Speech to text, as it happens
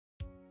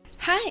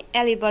Hi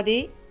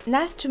everybody,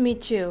 nice to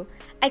meet you.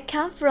 I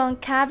come from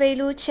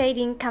KaBeiLu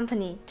Trading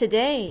Company.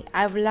 Today,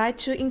 I would like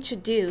to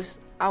introduce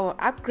our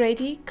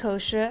upgraded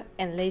closure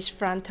and lace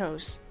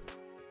frontals.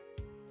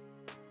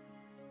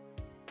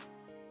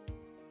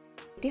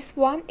 This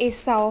one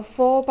is our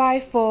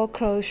 4x4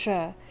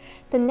 closure,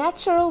 the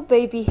natural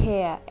baby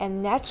hair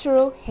and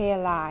natural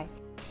hairline,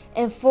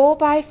 and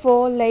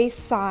 4x4 lace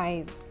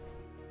size.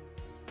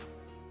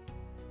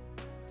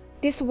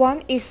 This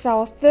one is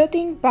our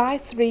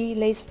 13x3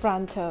 lace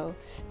frontal,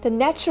 the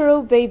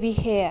natural baby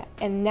hair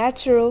and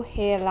natural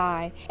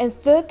hairline, and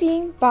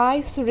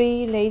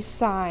 13x3 lace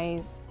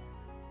size.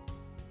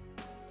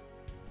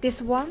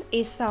 This one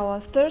is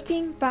our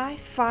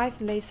 13x5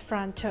 lace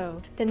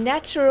frontal, the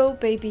natural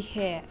baby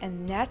hair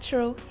and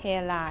natural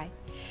hairline,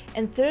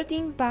 and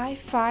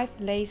 13x5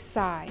 lace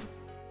size.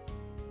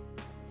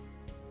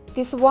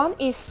 This one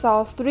is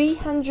our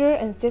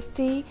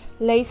 360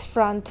 lace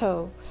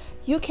frontal.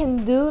 You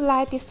can do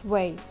like this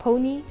way,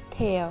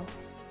 ponytail.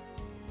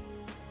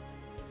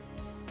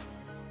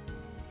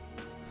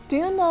 Do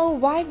you know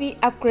why we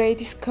upgrade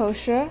this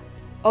closure?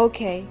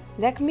 Okay,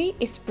 let me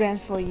explain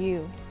for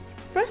you.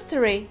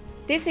 Firstly,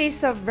 this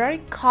is a very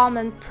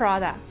common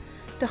product.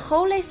 The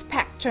whole lace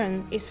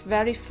pattern is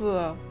very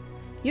full.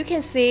 You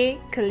can see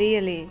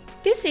clearly.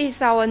 This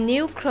is our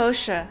new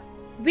closure.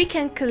 We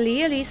can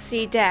clearly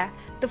see that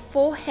the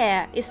full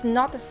hair is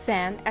not the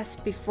same as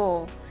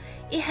before.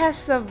 It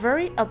has a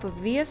very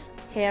obvious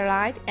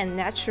hairline and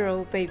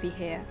natural baby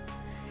hair.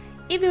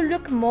 It will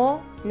look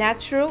more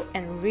natural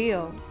and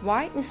real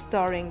while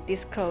installing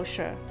this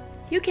closure.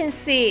 You can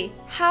see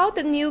how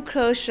the new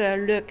closure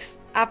looks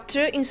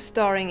after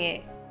installing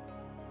it.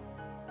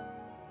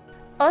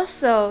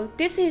 Also,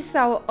 this is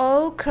our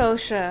old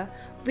closure.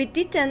 We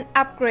didn't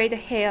upgrade the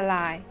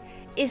hairline.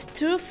 It's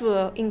too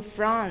full in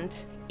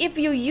front. If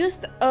you use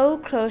the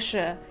old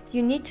closure,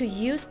 you need to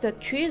use the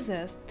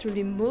tweezers to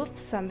remove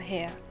some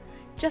hair.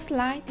 Just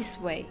like this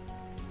way.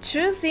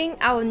 Choosing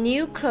our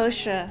new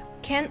closure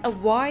can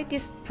avoid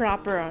this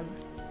problem.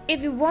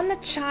 If you want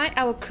to try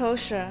our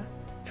closure,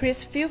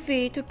 please feel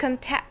free to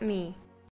contact me.